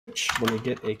Let me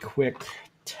get a quick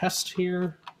test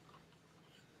here.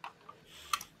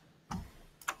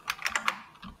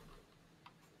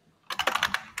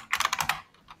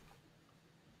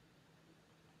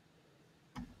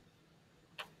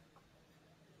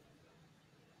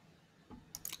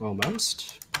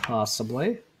 Almost,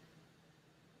 possibly.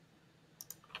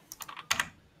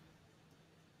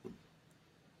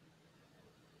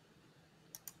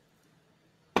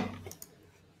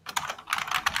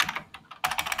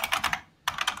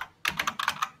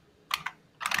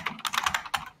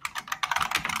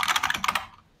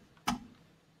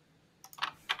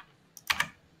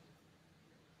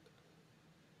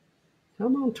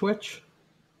 Come on, Twitch.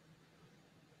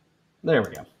 There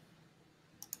we go.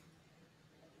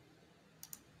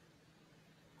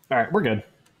 All right, we're good.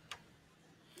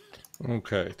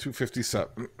 Okay,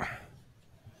 257.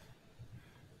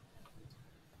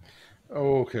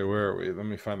 Okay, where are we? Let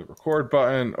me find the record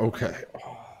button. Okay,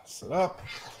 set up.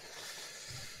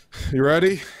 You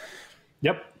ready?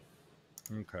 Yep.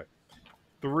 Okay.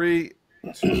 3,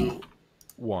 2,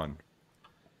 1.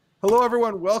 Hello,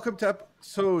 everyone. Welcome to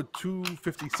episode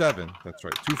 257. That's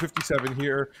right, 257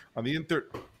 here on the I'm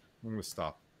going to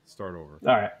stop. Start over.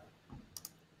 All right.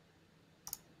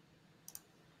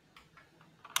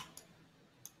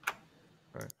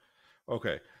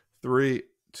 Okay. 3,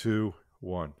 2,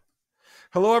 1.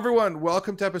 Hello, everyone.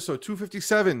 Welcome to episode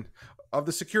 257 of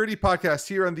the Security Podcast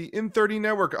here on the In30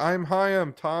 Network. I'm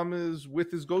Hyam. Tom is with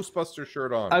his Ghostbuster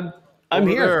shirt on. I'm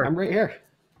here. There. I'm right here.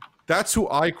 That's who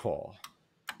I call.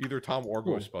 Either Tom or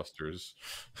Ghostbusters.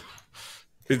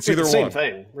 It's either the same one.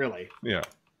 thing, really. Yeah.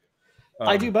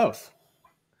 I do both.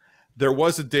 There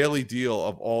was a daily deal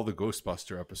of all the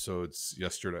Ghostbuster episodes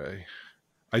yesterday.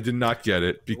 I did not get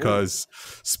it because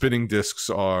spinning discs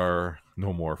are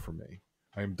no more for me.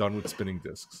 I am done with spinning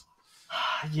discs.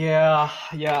 Yeah,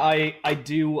 I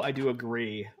do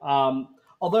agree.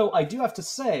 Although I do have to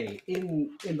say,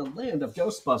 in the land of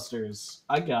Ghostbusters,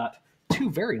 I got two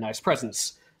very nice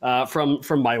presents from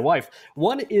my wife.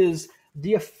 One is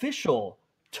the official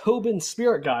Tobin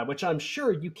Spirit Guide, which I'm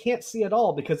sure you can't see at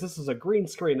all because this is a green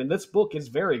screen and this book is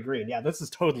very green. Yeah, this is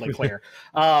totally clear.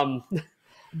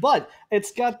 But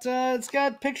it's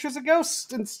got pictures of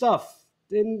ghosts and stuff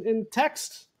in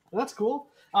text. That's cool.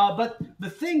 But the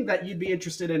thing that you'd be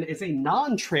interested in is a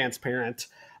non-transparent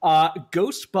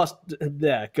Ghostbusters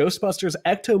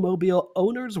Ectomobile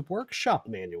Owner's Workshop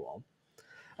Manual.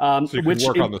 So you can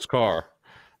work on this car.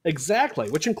 Exactly,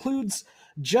 which includes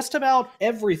just about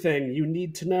everything you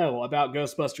need to know about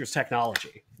Ghostbusters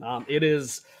technology. It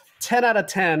is 10 out of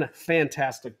 10,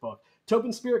 fantastic book.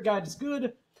 Tobin Spirit Guide is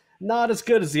good, not as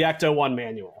good as the Ecto 1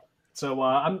 manual. So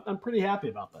I'm pretty happy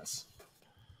about this.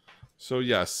 So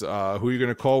yes, who are you going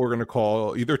to call? We're going to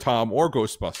call either Tom or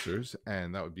Ghostbusters,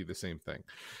 and that would be the same thing.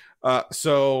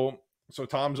 So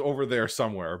Tom's over there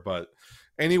somewhere, but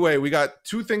anyway, we got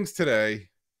two things today,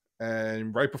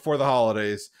 and right before the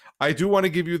holidays, I do want to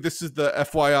give you, this is the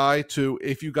FYI to,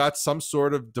 if you got some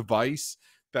sort of device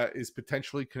that is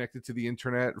potentially connected to the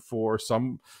internet for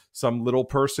some little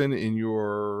person in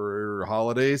your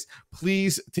holidays,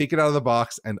 please take it out of the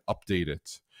box and update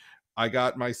it. I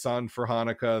got my son for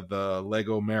Hanukkah the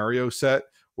Lego Mario set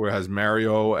where it has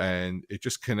Mario and it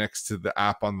just connects to the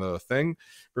app on the thing.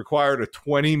 Required a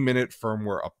 20-minute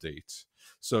firmware update.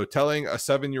 So telling a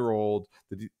 7-year-old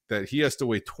that he has to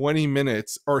wait 20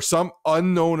 minutes or some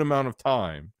unknown amount of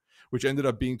time, which ended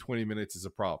up being 20 minutes, is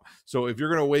a problem. So if you're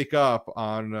going to wake up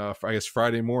on, I guess,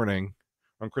 Friday morning,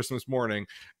 on Christmas morning,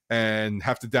 and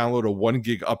have to download a 1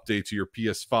 gig update to your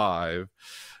PS5,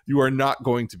 you are not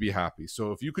going to be happy.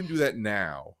 So if you can do that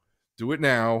now, do it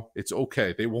now. It's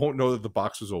okay. They won't know that the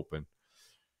box was open.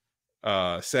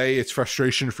 Say it's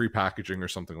frustration-free packaging or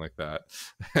something like that,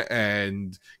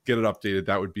 and get it updated.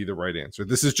 That would be the right answer.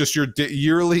 This is just your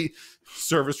yearly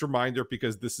service reminder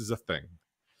because this is a thing.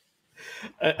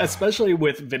 Especially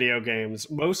with video games,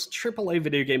 most AAA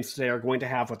video games today are going to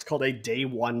have what's called a day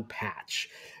one patch,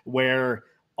 where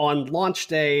on launch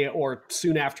day or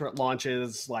soon after it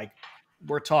launches, like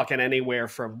we're talking anywhere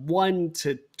from 1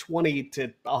 to 20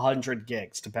 to 100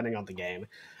 gigs, depending on the game.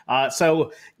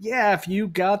 So yeah, if you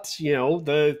got,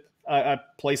 the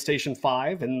PlayStation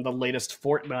 5 and the latest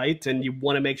Fortnite, and you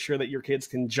want to make sure that your kids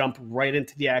can jump right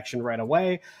into the action right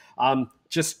away,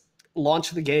 just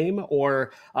launch the game.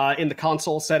 Or in the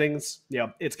console settings,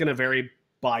 it's going to vary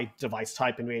by device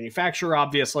type and manufacturer,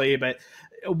 obviously, but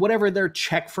whatever their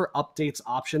check for updates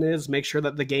option is, make sure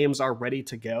that the games are ready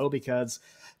to go, because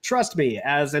trust me,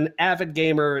 as an avid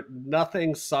gamer,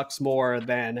 nothing sucks more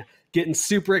than getting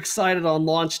super excited on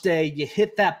launch day. You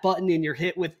hit that button and you're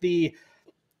hit with the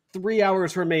 3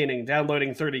 hours remaining,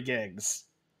 downloading 30 gigs.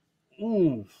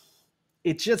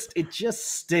 It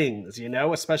just stings,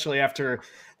 especially after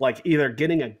like either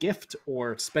getting a gift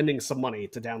or spending some money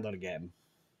to download a game.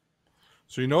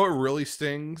 So what really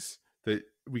stings? That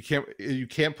you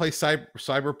can't play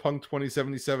Cyberpunk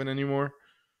 2077 anymore.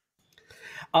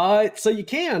 So you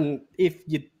can if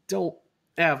you don't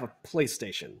have a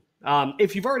PlayStation.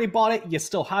 If you've already bought it, you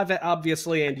still have it,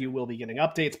 obviously, and you will be getting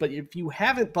updates. But if you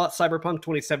haven't bought Cyberpunk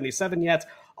 2077 yet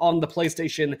on the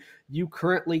PlayStation, you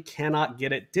currently cannot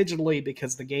get it digitally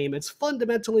because the game is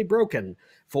fundamentally broken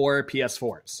for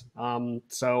PS4s.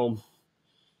 So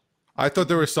I thought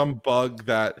there was some bug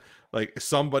that like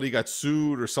somebody got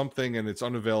sued or something, and it's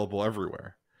unavailable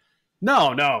everywhere.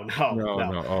 No.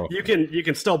 Oh, You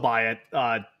can still buy it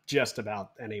just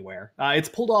about anywhere. It's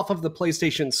pulled off of the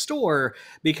PlayStation Store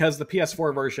because the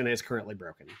PS4 version is currently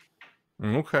broken.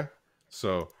 Okay,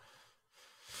 so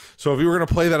if you were going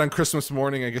to play that on Christmas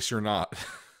morning, I guess you're not.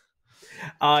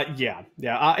 Yeah.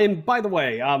 And by the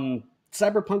way,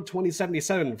 Cyberpunk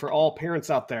 2077 for all parents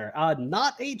out there,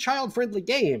 not a child-friendly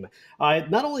game.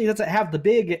 Not only does it have the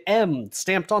big M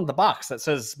stamped on the box that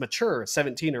says mature,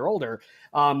 17 or older,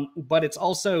 but it's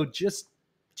also just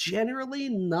generally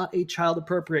not a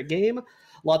child-appropriate game.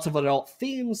 Lots of adult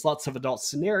themes, lots of adult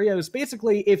scenarios.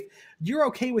 Basically, if you're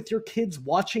okay with your kids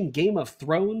watching Game of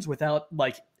Thrones without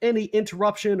like any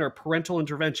interruption or parental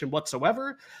intervention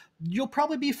whatsoever, you'll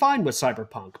probably be fine with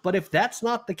Cyberpunk. But if that's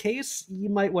not the case, you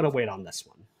might want to wait on this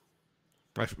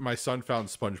one. My son found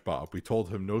SpongeBob. We told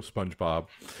him no SpongeBob.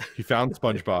 He found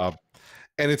SpongeBob.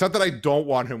 And it's not that I don't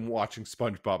want him watching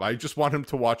SpongeBob. I just want him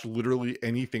to watch literally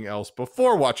anything else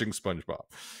before watching SpongeBob.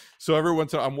 So every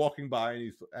once in a while I'm walking by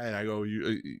and I go,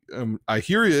 I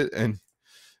hear it. And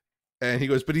he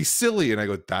goes, but he's silly. And I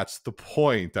go, that's the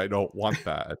point. I don't want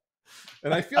that.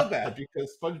 And I feel bad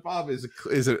because SpongeBob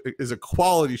is a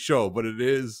quality show, but it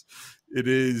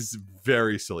is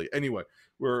very silly. Anyway,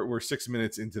 we're 6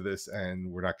 minutes into this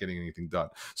and we're not getting anything done.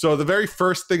 So the very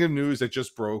first thing of news that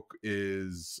just broke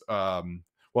is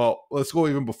well, let's go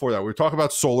even before that. We're talking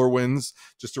about SolarWinds.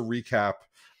 Just to recap,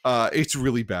 it's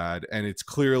really bad, and it's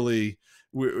clearly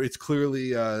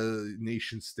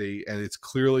nation state, and it's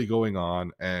clearly going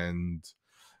on, and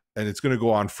it's going to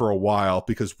go on for a while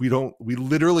because we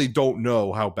literally don't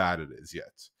know how bad it is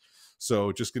yet.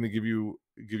 So just going to give you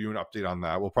an update on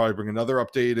that. We'll probably bring another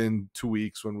update in 2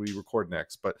 weeks when we record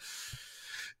next, but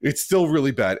it's still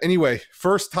really bad. Anyway,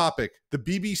 first topic, the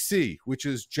BBC, which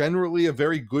is generally a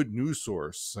very good news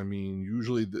source. I mean,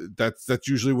 usually that's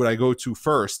usually what I go to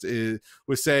first,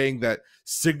 was saying that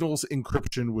Signal's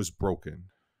encryption was broken.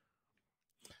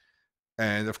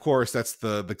 And of course, that's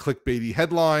the clickbaity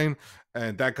headline,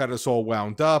 and that got us all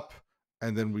wound up,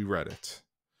 and then we read it.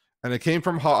 And it came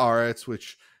from Haaretz,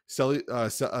 which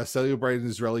Cellebrite, an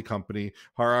Israeli company.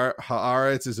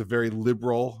 Haaretz is a very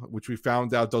liberal, which we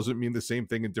found out doesn't mean the same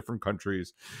thing in different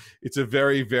countries. It's a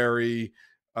very, very,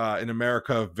 in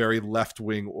America, very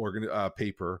left-wing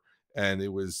paper. And it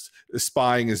was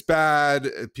spying is bad,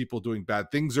 people doing bad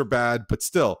things are bad, but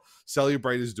still,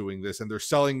 Cellebrite is doing this, and they're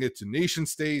selling it to nation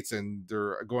states, and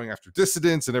they're going after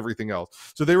dissidents and everything else.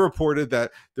 So they reported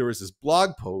that there was this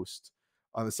blog post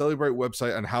on the Cellebrite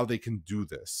website on how they can do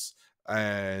this.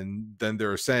 And then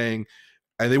they're saying,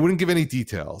 and they wouldn't give any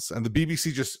details, and the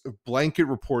BBC just blanket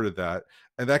reported that,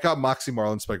 and that got Moxie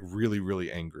Marlinspike really,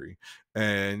 really angry.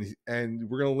 And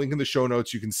we're going to link in the show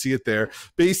notes. You can see it there.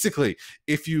 Basically,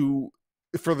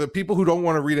 for the people who don't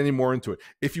want to read any more into it,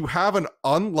 if you have an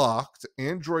unlocked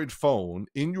Android phone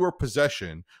in your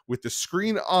possession with the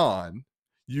screen on,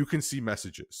 you can see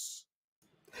messages.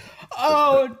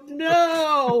 Oh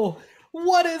no!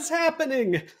 What is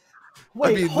happening?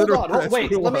 Wait, I mean, hold on.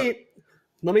 Wait,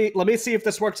 let me see if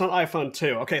this works on iPhone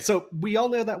too. Okay, so we all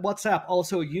know that WhatsApp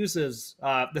also uses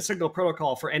the Signal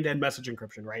protocol for end-to-end message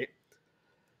encryption, right?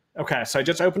 Okay, so I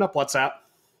just open up WhatsApp,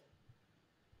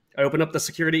 open up the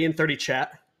security in 30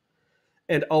 chat,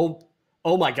 and oh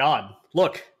my God,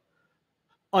 look,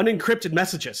 unencrypted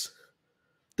messages.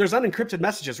 There's unencrypted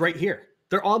messages right here.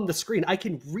 They're on the screen. I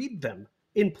can read them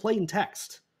in plain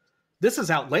text. This is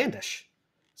outlandish.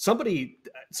 Somebody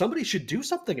should do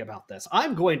something about this.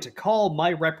 I'm going to call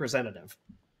my representative.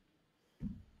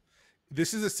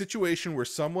 This is a situation where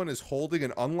someone is holding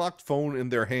an unlocked phone in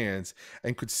their hands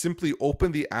and could simply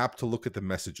open the app to look at the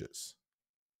messages.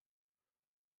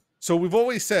 So we've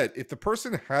always said, if the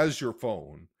person has your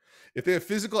phone, if they have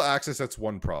physical access, that's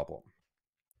one problem.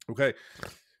 Okay.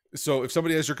 So if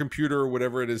somebody has your computer or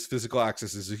whatever it is, physical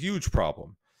access is a huge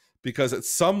problem, because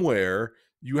it's somewhere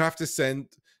you have to send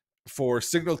for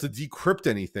Signal to decrypt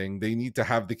anything, they need to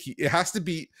have the key. It has to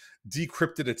be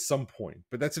decrypted at some point,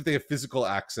 but that's if they have physical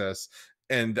access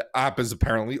and the app is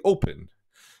apparently open.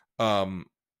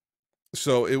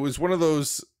 So it was one of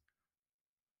those,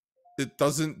 it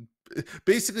doesn't,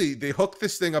 basically they hook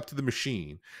this thing up to the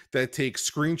machine that takes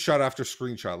screenshot after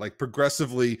screenshot, like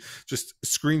progressively just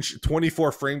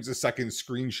 24 frames a second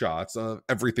screenshots of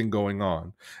everything going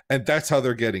on, and that's how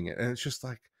they're getting it. And it's just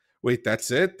like, wait,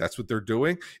 that's it? That's what they're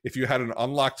doing? If you had an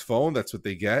unlocked phone, that's what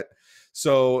they get?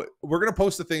 So we're gonna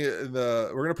post a thing in the,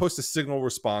 we're gonna post a Signal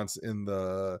response in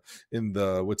the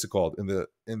what's it called, in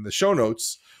the show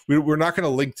notes. We're not going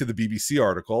to link to the BBC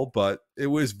article, but it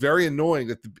was very annoying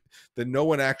that no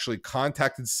one actually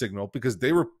contacted Signal, because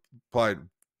they replied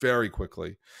very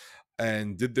quickly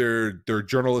and did their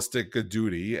journalistic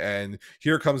duty. And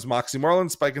here comes Moxie,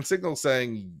 Marlinspike, and Signal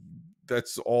saying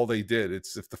that's all they did.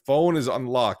 It's if the phone is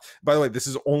unlocked. By the way, this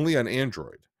is only on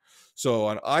Android. So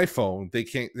on iPhone,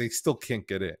 they still can't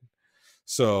get in.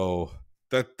 So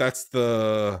that's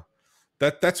what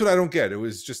I don't get. It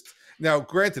was just, now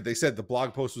granted, they said the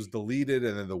blog post was deleted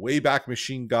and then the Wayback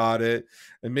Machine got it,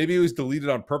 and maybe it was deleted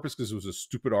on purpose because it was a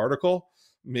stupid article.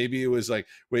 Maybe it was like,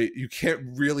 wait, you can't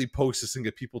really post this and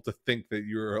get people to think that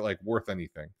you're like worth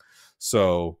anything.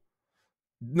 So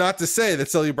not to say that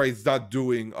Cellebrite's not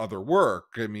doing other work.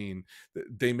 I mean,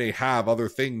 they may have other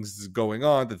things going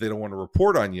on that they don't want to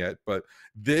report on yet, but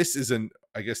this is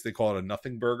I guess they call it a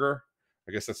nothing burger.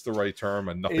 I guess that's the right term,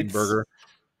 a nothing burger.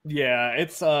 Yeah,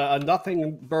 it's a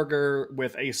nothing burger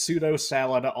with a pseudo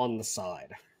salad on the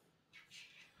side.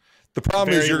 The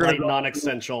problem is you're going to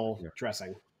non-essential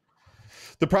dressing.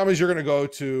 The problem is you're going to go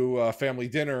to family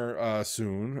dinner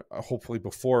soon. Hopefully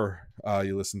before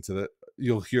you listen to that,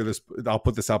 you'll hear this. I'll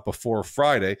put this out before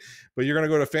Friday, but you're going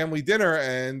to go to family dinner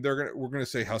and we're going to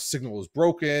say how Signal is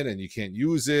broken and you can't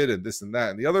use it and this and that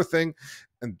and the other thing.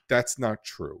 And that's not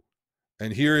true.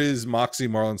 And here is Moxie,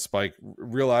 Marlinspike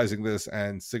realizing this,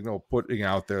 and Signal putting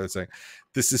out there saying,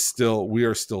 we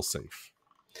are still safe.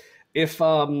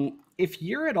 If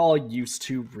you're at all used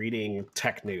to reading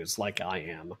tech news like I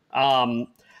am,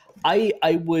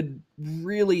 I would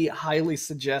really highly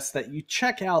suggest that you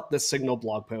check out the Signal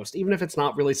blog post, even if it's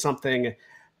not really something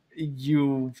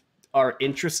you are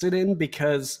interested in,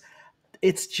 because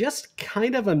it's just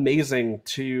kind of amazing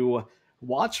to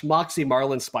watch Moxie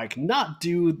Marlinspike not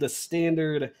do the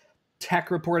standard tech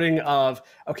reporting of,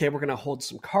 okay, we're going to hold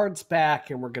some cards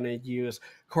back and we're going to use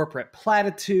corporate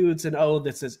platitudes and, oh,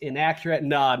 this is inaccurate.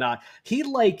 Nah. He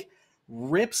like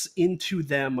rips into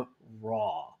them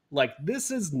raw. Like, this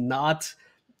is not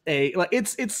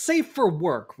it's safe for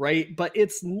work, right? But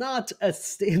it's not a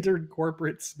standard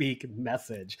corporate speak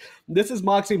message. This is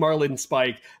Moxie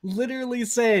Marlinspike literally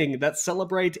saying that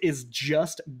Cellebrite is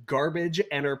just garbage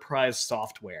enterprise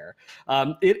software.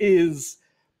 It is,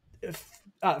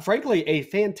 frankly, a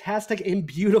fantastic and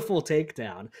beautiful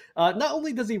takedown. Not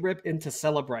only does he rip into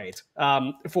Cellebrite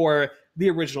for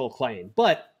the original claim,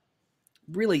 but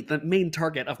really the main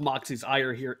target of Moxie's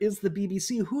ire here is the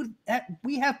BBC, who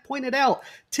we have pointed out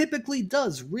typically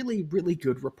does really, really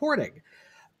good reporting.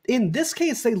 In this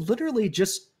case, they literally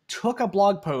just took a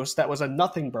blog post that was a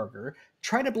nothing burger,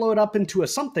 tried to blow it up into a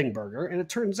something burger, and it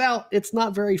turns out it's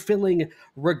not very filling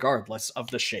regardless of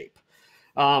the shape.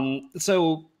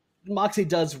 So Moxie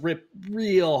does rip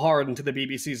real hard into the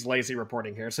BBC's lazy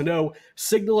reporting here. So no,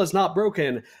 Signal is not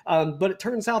broken, but it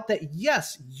turns out that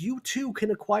yes, you too can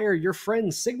acquire your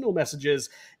friend's Signal messages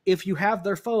if you have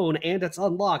their phone and it's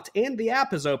unlocked and the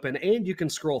app is open and you can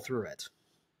scroll through it.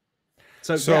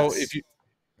 So yes.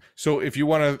 if you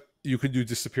want to, you could do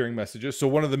disappearing messages. So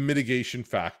one of the mitigation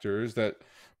factors that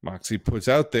Moxie puts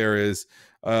out there is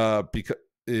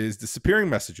disappearing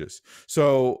messages.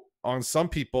 So on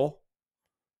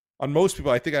most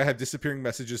people, I think I have disappearing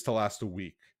messages to last a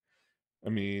week. I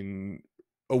mean,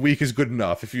 a week is good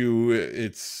enough.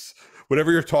 It's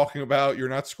whatever you're talking about, you're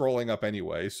not scrolling up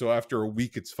anyway. So after a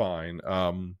week, it's fine.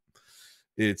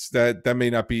 It's that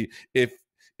may not be, if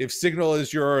Signal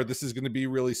is this is going to be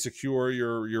really secure,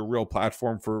 your real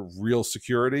platform for real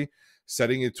security,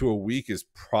 setting it to a week is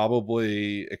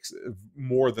probably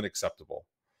more than acceptable.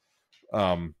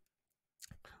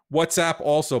 WhatsApp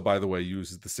also, by the way,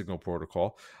 uses the Signal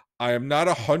protocol. I am not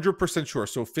 100% sure.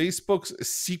 So Facebook's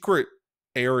secret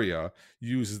area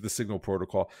uses the Signal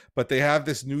protocol, but they have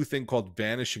this new thing called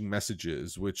vanishing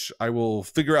messages, which I will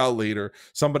figure out later.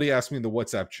 Somebody asked me in the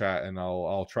WhatsApp chat, and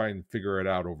I'll try and figure it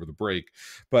out over the break.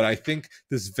 But I think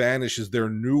this vanish is their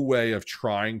new way of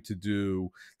trying to do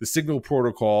the Signal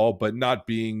protocol, but not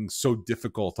being so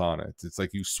difficult on it. It's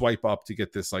like you swipe up to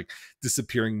get this like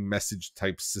disappearing message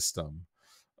type system.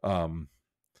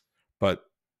 But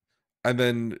and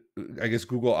then I guess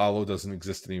Google Allo doesn't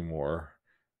exist anymore.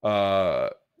 Uh,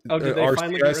 Oh, did they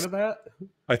finally get rid RCS, of that?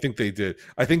 I think they did.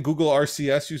 I think Google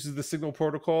RCS uses the Signal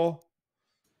protocol.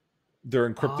 They're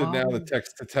encrypted now, the Um,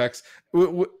 text to text.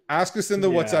 Ask us in the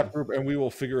yeah. WhatsApp group, and we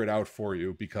will figure it out for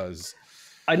you because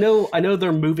I know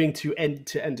they're moving to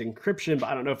end-to-end encryption, but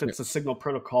I don't know if it's the Signal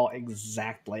protocol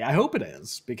exactly. I hope it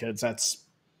is because that's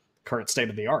current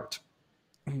state of the art.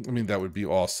 I mean, that would be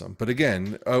awesome. But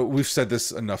again, we've said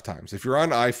this enough times. If you're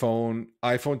on iPhone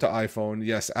to iPhone,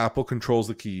 yes, Apple controls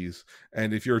the keys.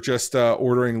 And if you're just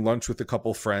ordering lunch with a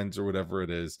couple friends or whatever it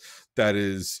is, that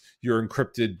is, you're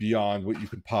encrypted beyond what you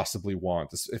could possibly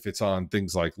want. If it's on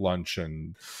things like lunch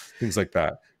and things like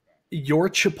that. Your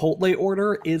Chipotle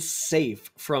order is safe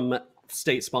from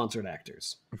state-sponsored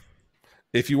actors.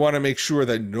 If you want to make sure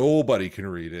that nobody can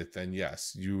read it, then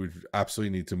yes, you would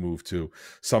absolutely need to move to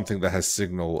something that has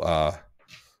Signal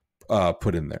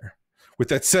put in there. With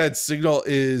that said, Signal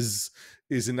is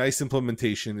a nice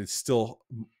implementation. It's still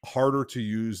harder to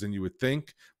use than you would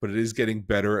think, but it is getting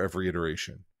better every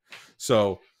iteration.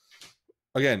 So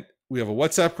again, we have a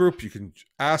WhatsApp group. You can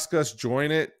ask us,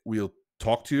 join it. We'll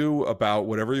talk to you about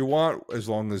whatever you want, as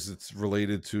long as it's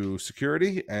related to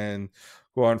security, and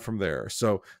go on from there.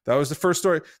 So that was the first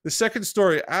story. The second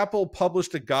story, Apple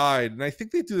published a guide, and I think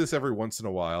they do this every once in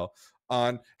a while,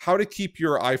 on how to keep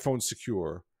your iPhone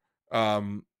secure.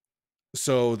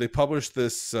 So they published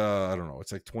this, I don't know,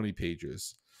 it's like 20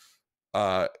 pages.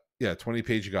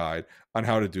 20-page guide on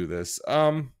how to do this.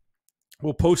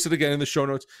 We'll post it again in the show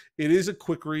notes. It is a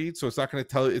quick read, so it's not going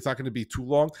to be too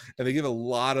long, and they give a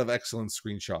lot of excellent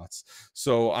screenshots.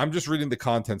 So I'm just reading the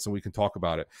contents and we can talk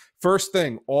about it. First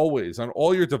thing, always on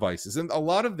all your devices, and a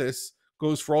lot of this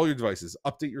goes for all your devices,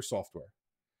 update your software.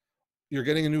 If you're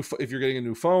getting a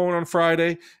new phone on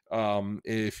Friday,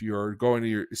 if you're going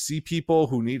to see people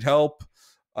who need help,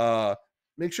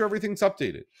 make sure everything's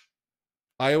updated.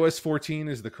 iOS 14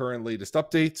 is the current latest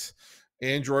update.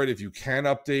 Android, if you can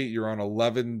update, you're on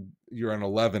 11. You're on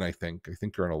 11, I think. I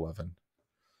think you're on 11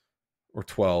 or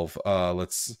 12.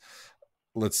 Let's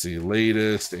see,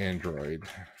 latest Android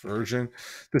version.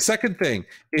 The second thing,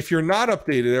 if you're not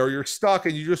updated or you're stuck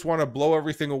and you just want to blow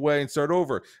everything away and start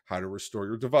over, how to restore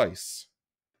your device.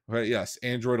 Right? Yes,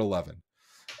 Android 11.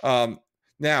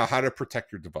 Now, how to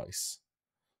protect your device.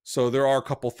 So there are a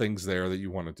couple things there that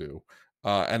you want to do.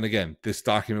 And again, this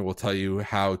document will tell you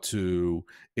how to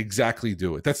exactly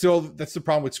do it. That's the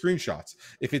problem with screenshots.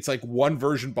 If it's like one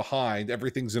version behind,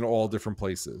 everything's in all different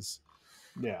places.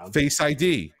 Yeah. Face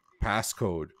ID,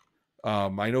 passcode.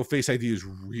 I know Face ID is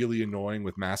really annoying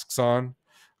with masks on,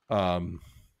 but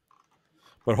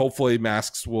hopefully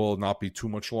masks will not be too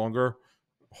much longer.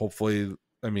 Hopefully,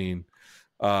 set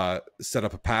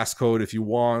up a passcode if you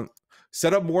want.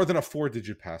 Set up more than a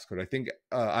 4-digit passcode. I think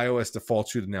iOS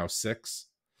defaults you to now 6.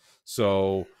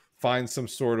 So find some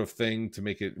sort of thing to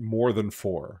make it more than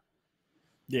 4.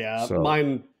 Yeah, so,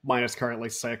 mine is currently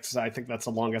 6. I think that's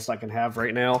the longest I can have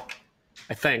right now.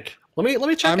 I think. Let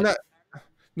me check.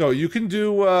 No, you can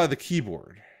do the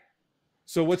keyboard.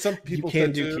 So what some people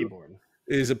can do keyboard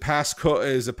is a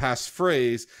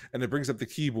passphrase, and it brings up the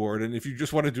keyboard. And if you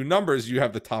just want to do numbers, you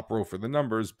have the top row for the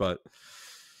numbers, but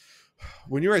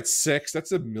when you're at 6,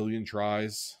 that's a million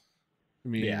tries. I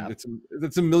mean, yeah.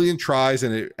 it's a million tries,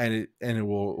 and it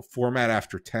will format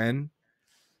after 10,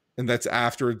 and that's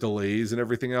after delays and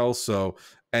everything else. So,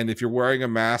 and if you're wearing a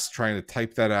mask trying to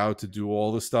type that out to do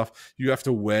all the stuff, you have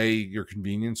to weigh your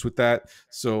convenience with that.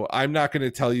 So I'm not going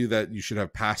to tell you that you should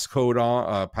have passcode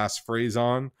on, passphrase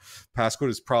on. Passcode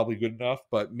is probably good enough,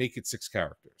 but make it 6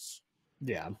 characters.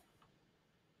 Yeah.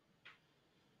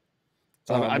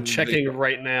 So I'm checking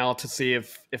right now to see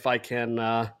if I can,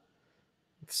 let's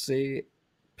see,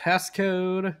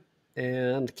 passcode,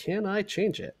 and can I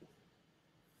change it?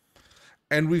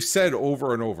 And we've said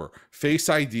over and over, Face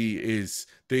ID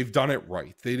they've done it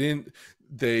right.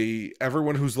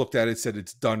 Everyone who's looked at it said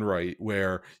it's done right,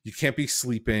 where you can't be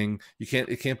sleeping.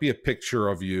 It can't be a picture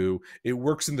of you. It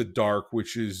works in the dark,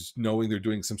 which is knowing they're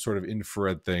doing some sort of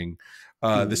infrared thing.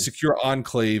 The secure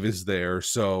enclave is there.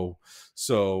 So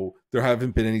there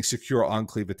haven't been any secure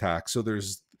enclave attacks.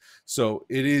 So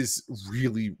it is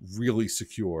really, really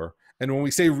secure. And when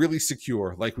we say really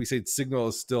secure, like we said, Signal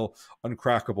is still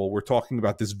uncrackable. We're talking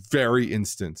about this very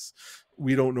instance.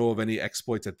 We don't know of any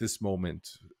exploits at this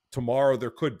moment. Tomorrow there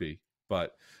could be,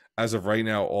 but as of right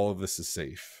now, all of this is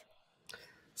safe.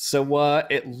 So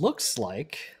it looks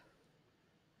like,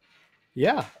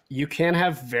 yeah, you can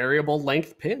have variable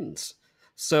length pins.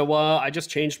 So I just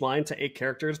changed mine to 8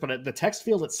 characters, but the text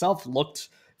field itself looked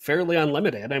fairly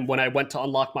unlimited. And when I went to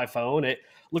unlock my phone, it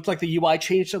looked like the UI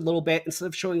changed a little bit. Instead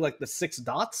of showing like the 6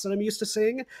 dots that I'm used to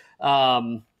seeing,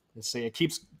 let's see, it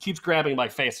keeps grabbing my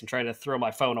face and trying to throw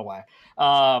my phone away.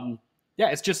 Yeah,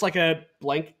 it's just like a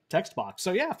blank text box.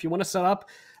 So yeah, if you want to set up,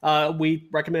 we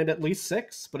recommend at least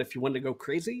 6. But if you want to go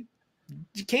crazy,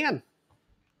 you can.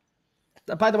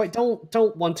 By the way, don't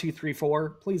 1, 2, 3, 4.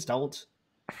 Please don't.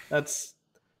 That's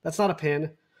not a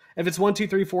pin. If it's 1, 2,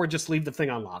 3, 4, just leave the thing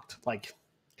unlocked. Like,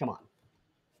 come on.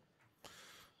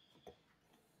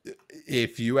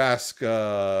 If you ask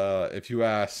the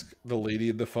lady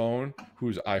in the phone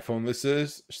whose iPhone this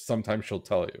is, sometimes she'll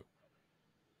tell you.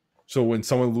 So when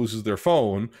someone loses their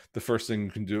phone, the first thing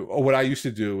you can do, what I used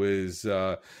to do is,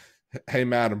 hey,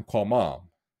 madam, call mom.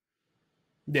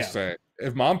 Yeah. Say,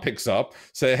 if mom picks up,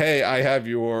 say, hey, I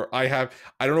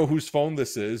don't know whose phone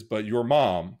this is, but your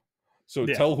mom. So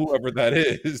tell whoever that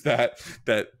is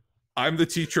that I'm the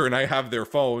teacher and I have their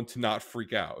phone, to not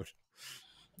freak out.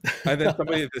 And then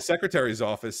somebody at the secretary's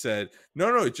office said,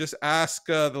 no, just ask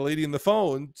the lady in the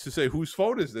phone to say, whose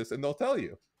phone is this? And they'll tell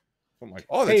you. I'm like,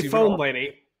 oh, that's hey, phone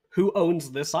lady, who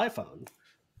owns this iPhone?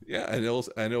 Yeah, and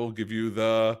it'll give you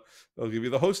the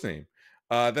host name.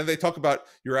 Then they talk about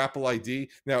your Apple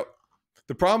ID. Now,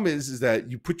 the problem is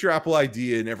that you put your Apple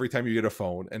ID in every time you get a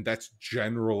phone, and that's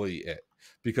generally it,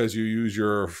 because you use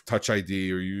your Touch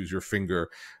ID or you use your finger.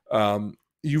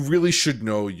 You really should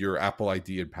know your Apple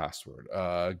ID and password.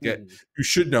 You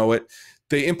should know it.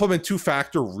 They implement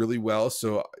 2-factor really well,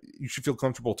 so you should feel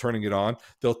comfortable turning it on.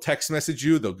 They'll text message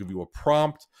you. They'll give you a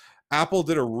prompt. Apple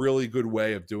did a really good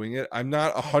way of doing it. I'm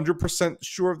not 100%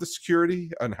 sure of the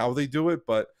security and how they do it,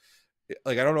 but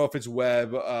like, I don't know if it's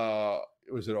web,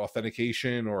 was it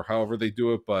authentication or however they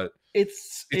do it, but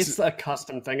it's a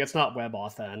custom thing. It's not web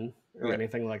authn or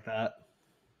anything like that.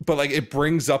 But like, it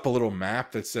brings up a little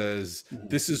map that says,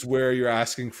 this is where you're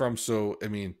asking from. So, I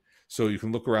mean, so you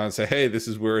can look around and say, hey, this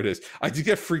is where it is. I did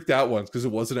get freaked out once because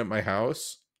it wasn't at my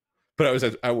house, but I was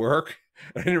at work.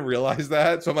 I didn't realize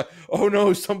that. So I'm like, oh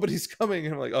no, somebody's coming.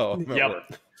 And I'm like, oh, I'm at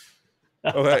work.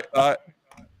 Okay.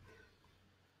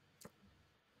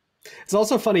 It's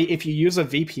also funny, if you use a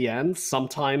VPN,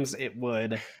 sometimes it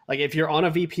would, like, if you're on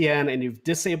a VPN and you've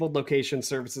disabled location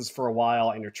services for a while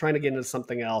and you're trying to get into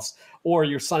something else, or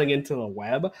you're signing into the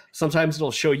web, sometimes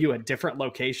it'll show you a different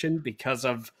location because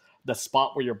of the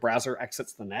spot where your browser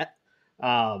exits the net.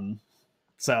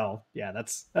 So yeah,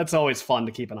 that's always fun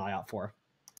to keep an eye out for.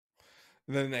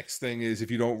 And then the next thing is, if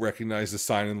you don't recognize the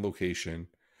sign-in location,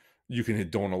 you can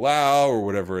hit don't allow or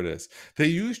whatever it is. They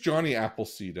use Johnny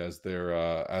Appleseed as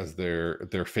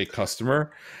their fake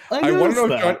customer. I want to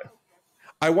know.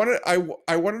 I want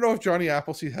to know if Johnny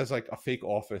Appleseed has like a fake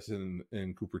office in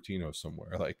Cupertino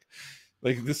somewhere. Like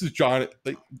this is John.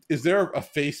 Like, is there a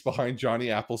face behind Johnny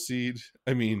Appleseed?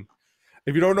 I mean,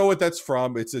 if you don't know what that's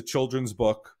from, it's a children's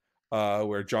book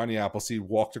where Johnny Appleseed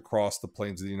walked across the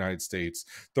plains of the United States,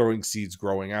 throwing seeds,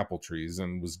 growing apple trees,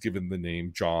 and was given the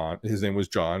name John. His name was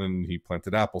John, and he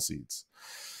planted apple seeds.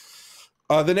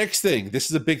 The next thing, this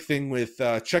is a big thing with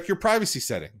check your privacy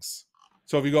settings.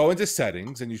 So if you go into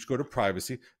settings and you go to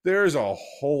privacy, there's a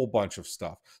whole bunch of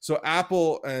stuff. So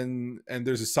Apple, and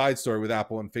there's a side story with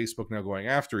Apple and Facebook now going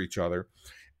after each other.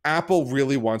 Apple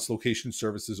really wants location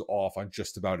services off on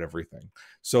just about everything.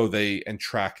 And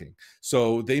tracking.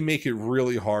 So they make it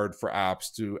really hard for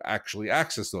apps to actually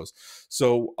access those.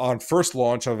 So on first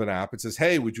launch of an app, it says,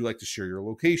 hey, would you like to share your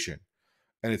location?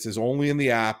 And it says only in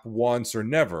the app, once or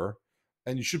never.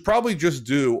 And you should probably just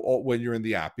do when you're in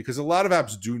the app, because a lot of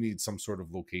apps do need some sort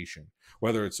of location,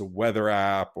 whether it's a weather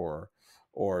app or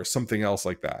something else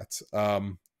like that.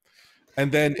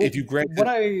 And then if you grant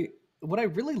what I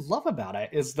really love about it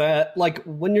is that, like,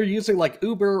 when you're using like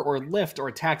Uber or Lyft or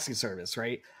a taxi service,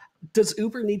 right? Does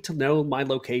Uber need to know my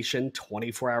location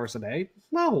 24 hours a day?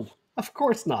 No, of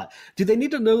course not. Do they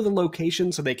need to know the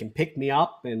location so they can pick me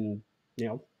up and,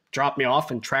 drop me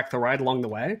off and track the ride along the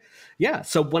way? Yeah.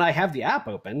 So when I have the app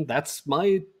open, that's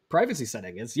my privacy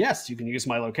setting is, yes, you can use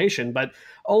my location, but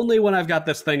only when I've got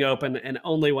this thing open and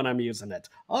only when I'm using it.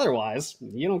 Otherwise,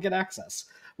 you don't get access,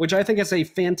 which I think is a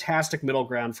fantastic middle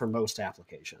ground for most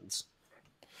applications.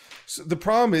 So the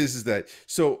problem is that,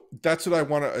 so that's what I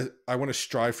want to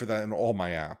strive for that in all my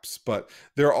apps, but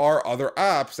there are other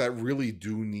apps that really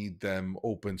do need them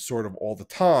open sort of all the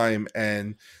time.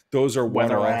 And those are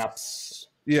weather apps.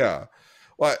 Yeah.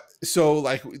 Well, so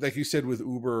like you said with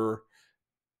Uber,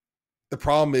 the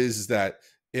problem is that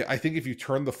I think if you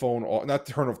turn the phone off, not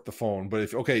turn off the phone, but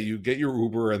if, okay, you get your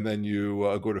Uber and then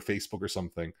you go to Facebook or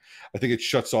something, I think it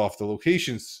shuts off the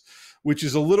locations, which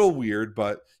is a little weird,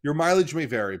 but your mileage may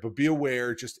vary. But be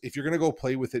aware, just if you're going to go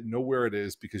play with it, know where it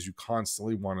is, because you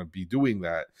constantly want to be doing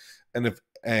that. And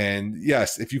And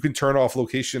yes, if you can turn off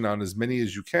location on as many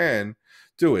as you can,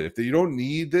 do it. If you don't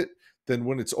need it, then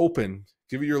when it's open,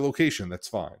 give it your location. That's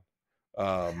fine.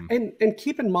 And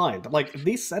keep in mind, like,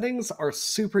 these settings are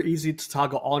super easy to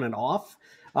toggle on and off.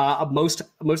 Most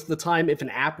of the time, if an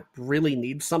app really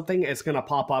needs something, it's going to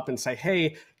pop up and say,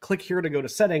 "Hey, click here to go to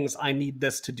settings. I need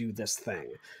this to do this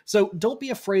thing." So don't be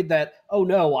afraid that, "Oh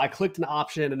no, I clicked an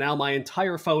option and now my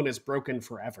entire phone is broken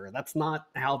forever." That's not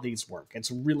how these work.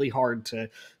 It's really hard to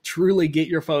truly get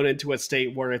your phone into a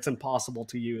state where it's impossible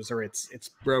to use or it's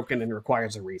broken and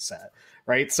requires a reset,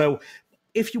 right? So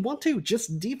if you want to,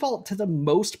 just default to the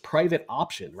most private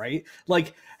option, right?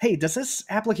 Like, hey, does this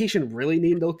application really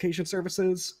need location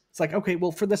services? It's like, okay,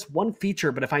 well, for this one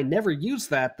feature, but if I never use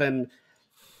that, then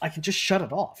I can just shut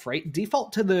it off, right?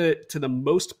 Default to the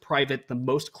most private, the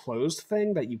most closed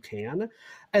thing that you can,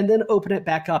 and then open it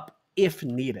back up if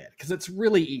needed, because it's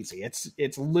really easy.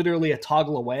 It's literally a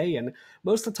toggle away, and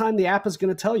most of the time the app is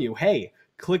going to tell you, hey,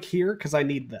 click here because I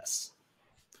need this.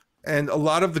 And a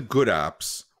lot of the good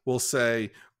apps will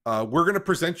say, we're going to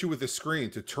present you with a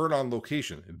screen to turn on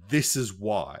location. This is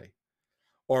why.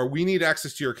 Or we need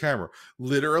access to your camera,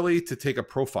 literally to take a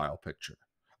profile picture.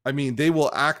 I mean, they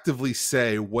will actively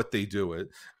say what they do it.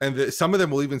 And some of them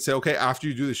will even say, okay, after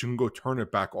you do this, you can go turn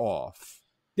it back off.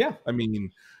 Yeah. I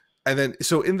mean, and then,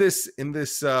 so in this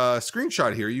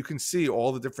screenshot here, you can see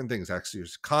all the different things. Actually,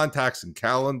 there's contacts and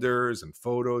calendars and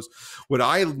photos. What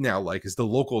I now like is the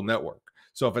local network.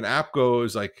 So if an app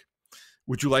goes like,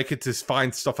 would you like it to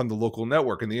find stuff on the local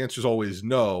network? And the answer is always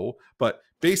no. But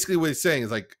basically what it's saying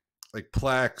is like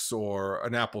Plex or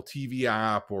an Apple TV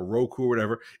app or Roku or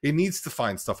whatever, it needs to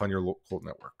find stuff on your local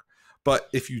network. But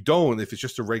if you don't, if it's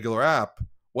just a regular app,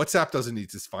 WhatsApp doesn't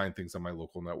need to find things on my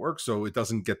local network, so it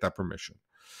doesn't get that permission.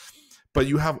 But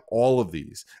you have all of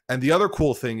these. And the other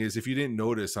cool thing is, if you didn't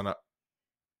notice,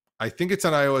 I think it's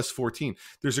on iOS 14,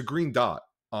 there's a green dot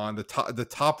on the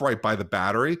top right by the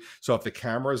battery. So if the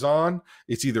camera's on,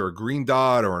 it's either a green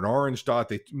dot or an orange dot.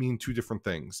 They mean two different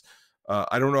things.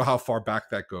 I don't know how far back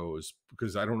that goes,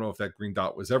 because I don't know if that green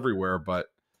dot was everywhere, but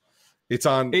it's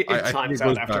on. It I times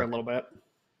think it out after back a little bit.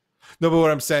 No, but what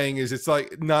I'm saying is, it's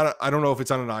like not. I don't know if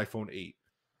it's on an iPhone 8,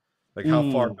 like how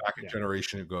far back in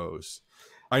generation it goes.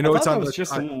 I know it's on. It was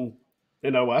just an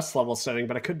OS level setting,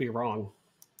 but I could be wrong.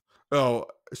 Oh,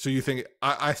 so you think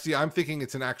I see? I'm thinking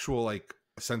it's an actual like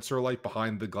sensor light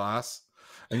behind the glass,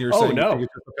 and you're saying no, you think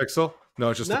it's just a pixel?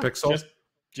 No, it's just a pixel.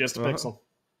 Just a pixel.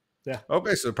 Yeah.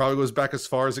 Okay, so it probably goes back as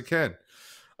far as it can.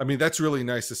 I mean, that's really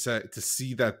nice to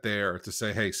see that there, to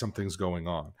say, hey, something's going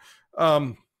on.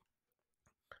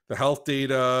 The health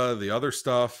data, the other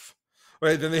stuff.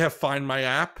 Right, then they have Find My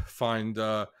app.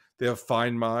 They have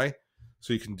Find My,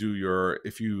 so you can do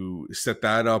if you set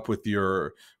that up with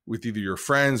either your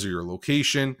friends or your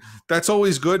location. That's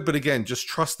always good, but again, just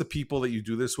trust the people that you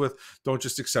do this with. Don't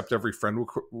just accept every friend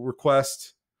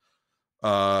request.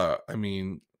 I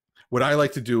mean, what I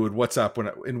like to do in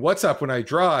WhatsApp when I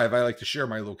drive, I like to share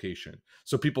my location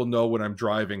so people know when I'm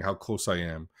driving how close I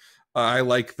am. I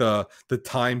like the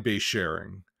time-based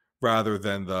sharing rather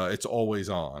than it's always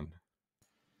on.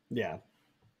 Yeah.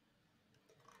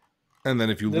 And then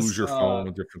if you lose your phone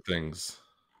and different things.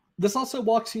 This also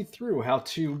walks you through how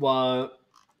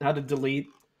to delete,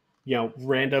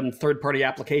 random third-party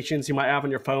applications you might have on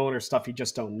your phone or stuff you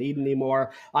just don't need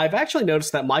anymore. I've actually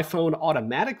noticed that my phone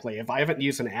automatically, if I haven't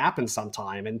used an app in some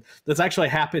time, and this actually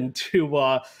happened to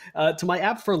my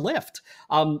app for Lyft.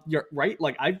 You're right.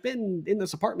 Like, I've been in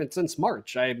this apartment since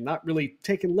March. I have not really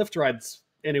taken Lyft rides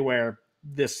anywhere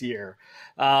this year.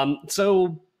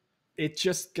 So it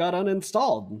just got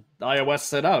uninstalled. iOS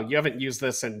said, "Oh, you haven't used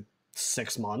this in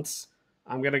 6 months.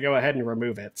 I'm going to go ahead and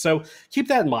remove it." So keep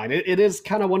that in mind. It is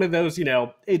kind of one of those,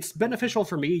 it's beneficial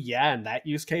for me, yeah, in that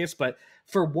use case. But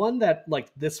for one that, like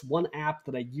this one app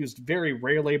that I used very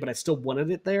rarely, but I still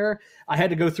wanted it there, I had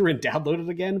to go through and download it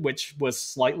again, which was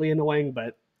slightly annoying,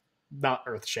 but not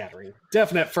earth-shattering.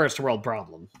 Definite first world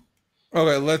problem.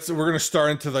 Okay, we're going to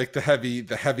start into like the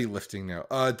heavy lifting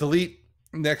now. Delete.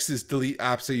 Next is delete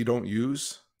apps that you don't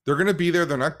use. They're going to be there.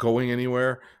 They're not going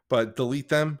anywhere, but delete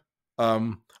them.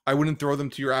 I wouldn't throw them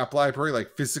to your app library,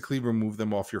 like physically remove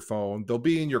them off your phone. They'll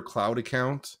be in your cloud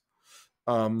account.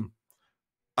 I'm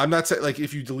not saying, like,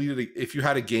 if you deleted it, if you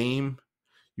had a game,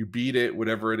 you beat it,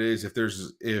 whatever it is,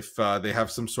 if they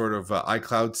have some sort of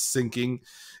iCloud syncing,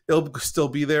 it'll still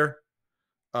be there.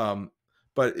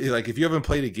 But like, if you haven't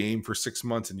played a game for 6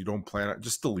 months and you don't plan it,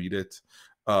 just delete it.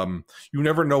 You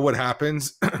never know what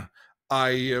happens.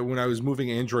 When I was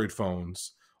moving Android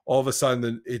phones, all of a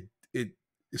sudden it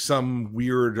some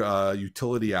weird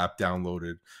utility app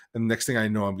downloaded, and the next thing I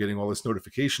know, I'm getting all this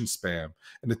notification spam,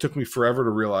 and it took me forever to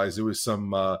realize it was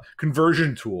some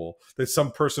conversion tool that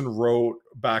some person wrote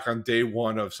back on day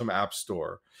one of some app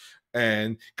store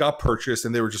and got purchased,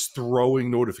 and they were just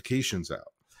throwing notifications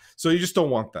out. So you just don't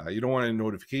want that. You don't want any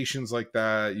notifications like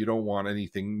that. You don't want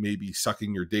anything maybe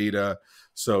sucking your data.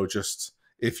 So just,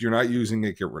 if you're not using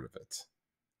it, get rid of it.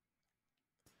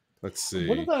 Let's see.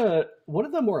 One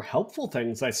of the more helpful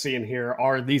things I see in here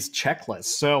are these checklists.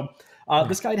 So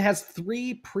this guide has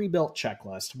 3 pre-built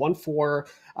checklists. One for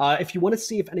if you want to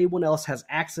see if anyone else has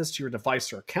access to your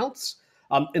device or accounts,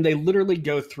 and they literally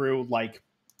go through like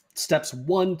steps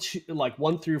 1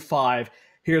 through 5.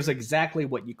 Here's exactly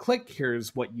what you click.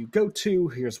 Here's what you go to.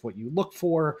 Here's what you look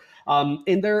for.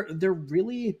 And they're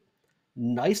really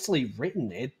nicely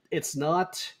written. It's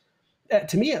not,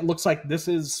 to me, it looks like this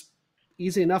is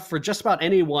easy enough for just about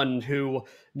anyone who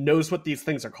knows what these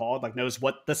things are called, like knows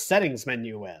what the settings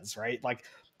menu is, right? Like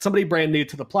somebody brand new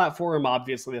to the platform,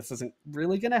 obviously this isn't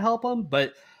really going to help them,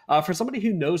 but for somebody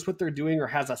who knows what they're doing or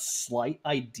has a slight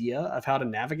idea of how to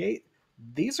navigate,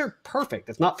 these are perfect.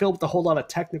 It's not filled with a whole lot of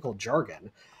technical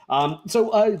jargon.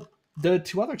 So the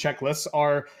 2 other checklists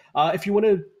are if you want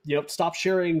to stop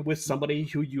sharing with somebody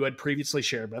who you had previously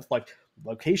shared with, like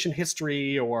location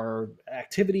history or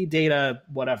activity data,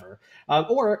 whatever.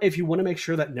 Or if you want to make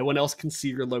sure that no one else can see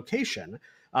your location,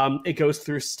 it goes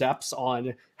through steps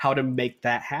on how to make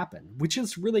that happen, which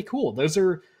is really cool. Those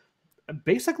are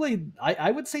basically,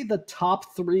 I would say, the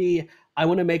top 3. I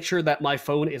want to make sure that my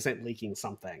phone isn't leaking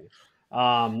something.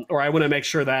 Or I want to make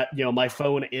sure that my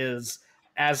phone is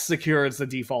as secure as the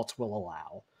defaults will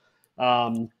allow.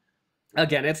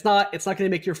 Again, it's not going to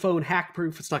make your phone hack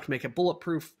proof. It's not going to make it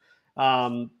bulletproof.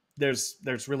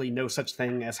 There's really no such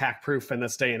thing as hack proof in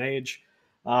this day and age.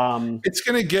 It's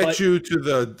going to get you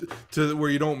to where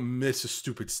you don't miss a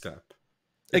stupid step.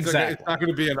 Exactly. It's not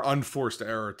going to be an unforced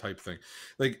error type thing.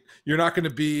 Like you're not going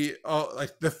to be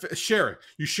like the sharing.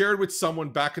 You shared with someone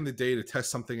back in the day to test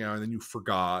something out, and then you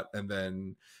forgot, and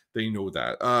then they know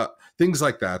that. Things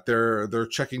like that. They're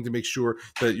checking to make sure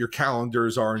that your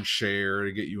calendars aren't shared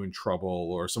to get you in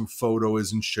trouble, or some photo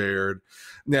isn't shared.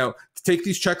 Now, take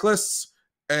these checklists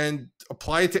and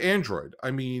apply it to Android.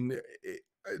 I mean,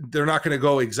 they're not going to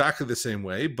go exactly the same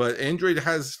way, but Android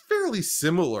has fairly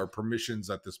similar permissions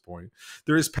at this point.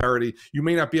 There is parity. You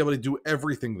may not be able to do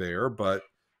everything there, but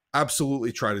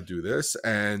absolutely try to do this,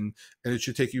 and it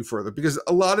should take you further, because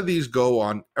a lot of these go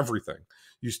on everything.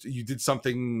 You did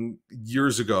something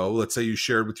years ago. Let's say you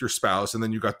shared with your spouse, and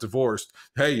then you got divorced.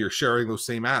 Hey, you're sharing those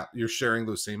same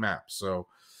apps. So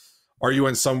are you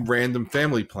on some random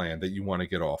family plan that you want to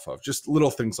get off of? Just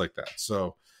little things like that.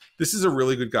 So this is a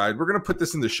really good guide. We're going to put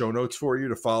this in the show notes for you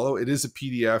to follow. It is a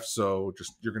PDF, so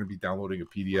just you're going to be downloading a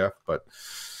PDF, but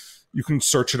you can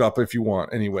search it up if you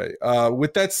want. Anyway,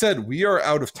 with that said, we are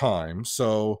out of time.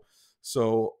 So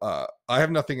I have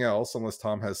nothing else unless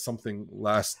Tom has something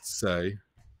last to say.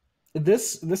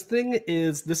 This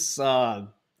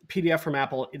PDF from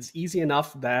Apple is easy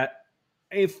enough that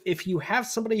if you have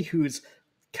somebody who's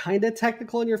kind of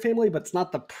technical in your family, but it's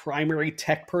not the primary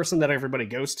tech person that everybody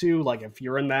goes to, like if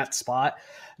you're in that spot,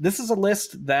 this is a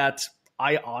list that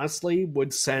I honestly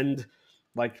would send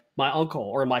like my uncle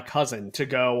or my cousin to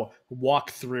go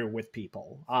walk through with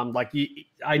people.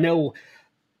 I know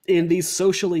in these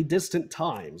socially distant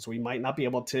times, we might not be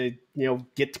able to,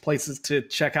 get to places to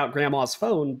check out grandma's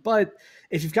phone, but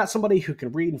if you've got somebody who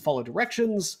can read and follow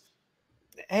directions,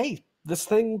 hey, this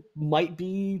thing might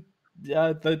be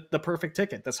the perfect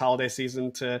ticket this holiday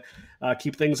season to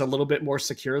keep things a little bit more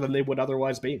secure than they would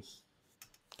otherwise be.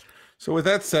 So with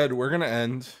that said, we're going to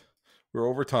end. We're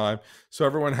over time. So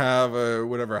everyone have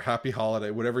a happy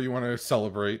holiday, whatever you want to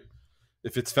celebrate.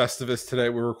 If it's Festivus today,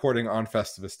 we're recording on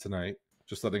Festivus tonight.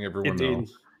 Just letting everyone know.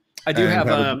 I do have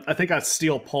I think a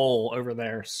steel pole over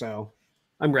there, so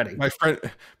I'm ready. My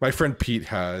friend Pete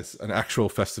has an actual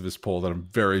Festivus pole that I'm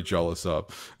very jealous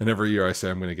of, and every year I say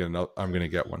I'm going to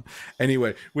get one.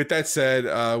 Anyway, with that said,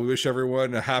 we wish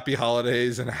everyone a happy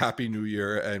holidays and a happy New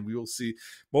Year, and we will see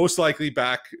most likely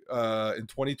back in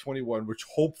 2021, which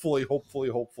hopefully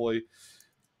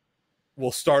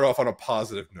will start off on a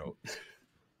positive note.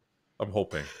 I'm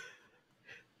hoping.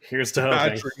 Here's to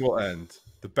hoping.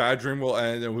 The bad dream will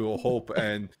end, and we will hope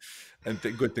and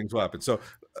good things will happen. So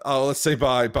let's say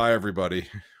bye everybody.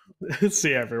 See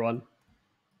you, everyone.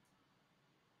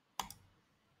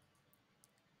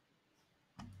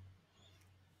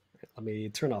 Let me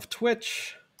turn off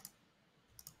Twitch.